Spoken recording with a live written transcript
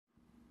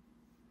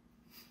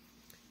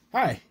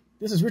Hi,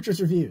 this is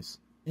Richard's Reviews,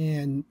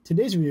 and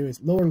today's review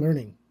is Lower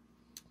Learning.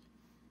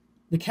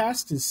 The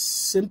cast is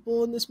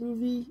simple in this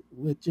movie,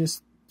 with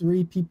just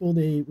three people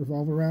they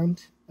revolve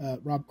around,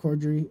 Rob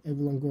Corddry, Eva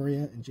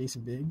Longoria, and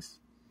Jason Biggs.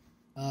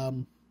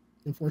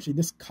 Unfortunately,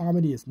 this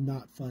comedy is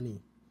not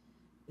funny.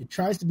 It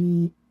tries to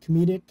be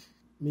comedic,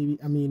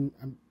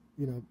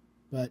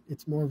 but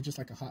it's more of just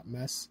like a hot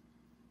mess,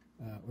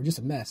 or just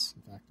a mess,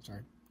 in fact,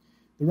 sorry.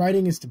 The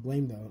writing is to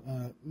blame, though.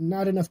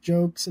 Not enough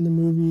jokes in the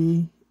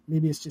movie.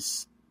 Maybe it's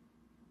just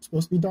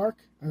supposed to be dark.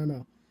 I don't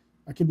know.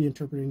 I could be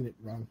interpreting it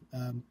wrong.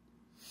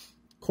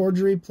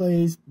 Corddry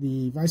plays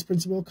the vice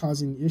principal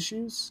causing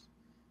issues,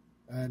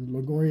 and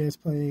Longoria is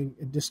playing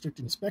a district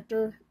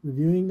inspector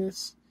reviewing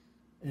this,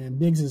 and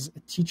Biggs is a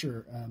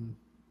teacher.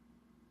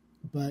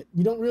 But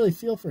you don't really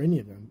feel for any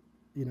of them.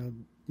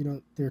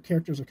 Their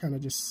characters are kind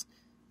of just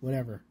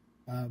whatever.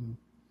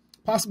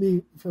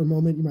 Possibly for a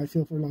moment you might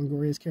feel for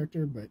Longoria's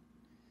character, but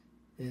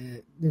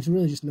there's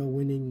really just no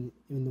winning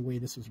in the way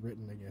this was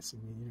written, I guess. I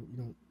mean, you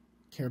don't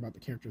care about the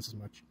characters as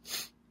much.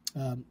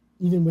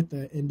 Even with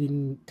the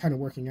ending kind of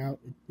working out,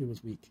 it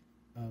was weak.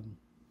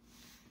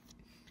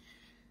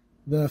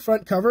 The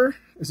front cover,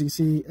 as you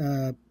see,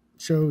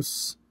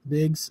 shows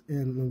Biggs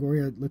and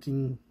Longoria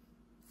looking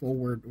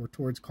forward or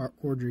towards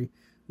Corddry,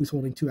 who's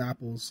holding two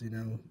apples,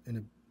 in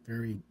a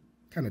very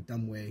kind of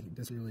dumb way. It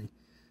doesn't really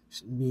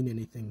mean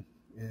anything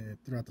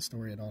throughout the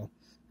story at all.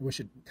 I wish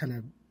it kind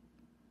of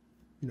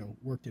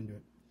worked into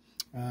it.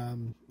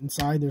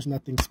 Inside, there's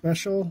nothing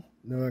special,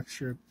 no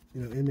extra,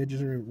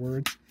 images or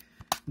words.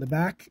 In the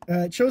back,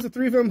 it shows the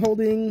three of them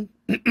holding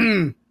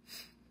a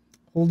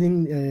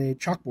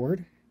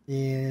chalkboard,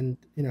 and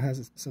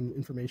has some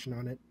information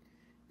on it.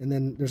 And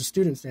then there's a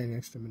student standing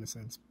next to them in a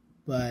sense,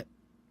 but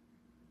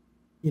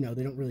they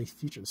don't really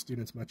feature the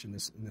students much in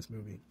this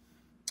movie.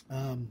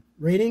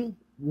 Rating: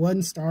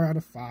 1 star out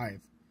of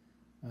 5.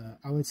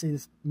 I would say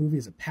this movie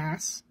is a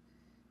pass.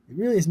 It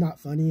really is not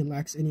funny and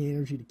lacks any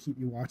energy to keep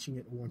you watching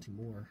it or wanting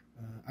more.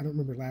 I don't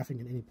remember laughing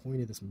at any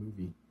point of this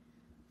movie.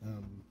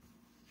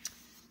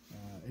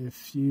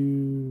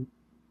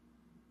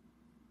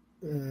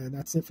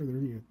 That's it for the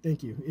review.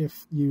 Thank you.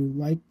 If you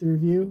liked the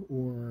review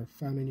or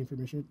found any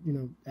information,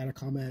 add a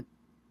comment,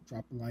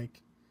 drop a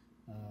like,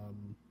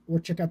 or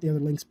check out the other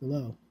links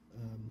below.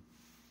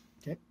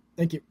 Okay,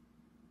 thank you.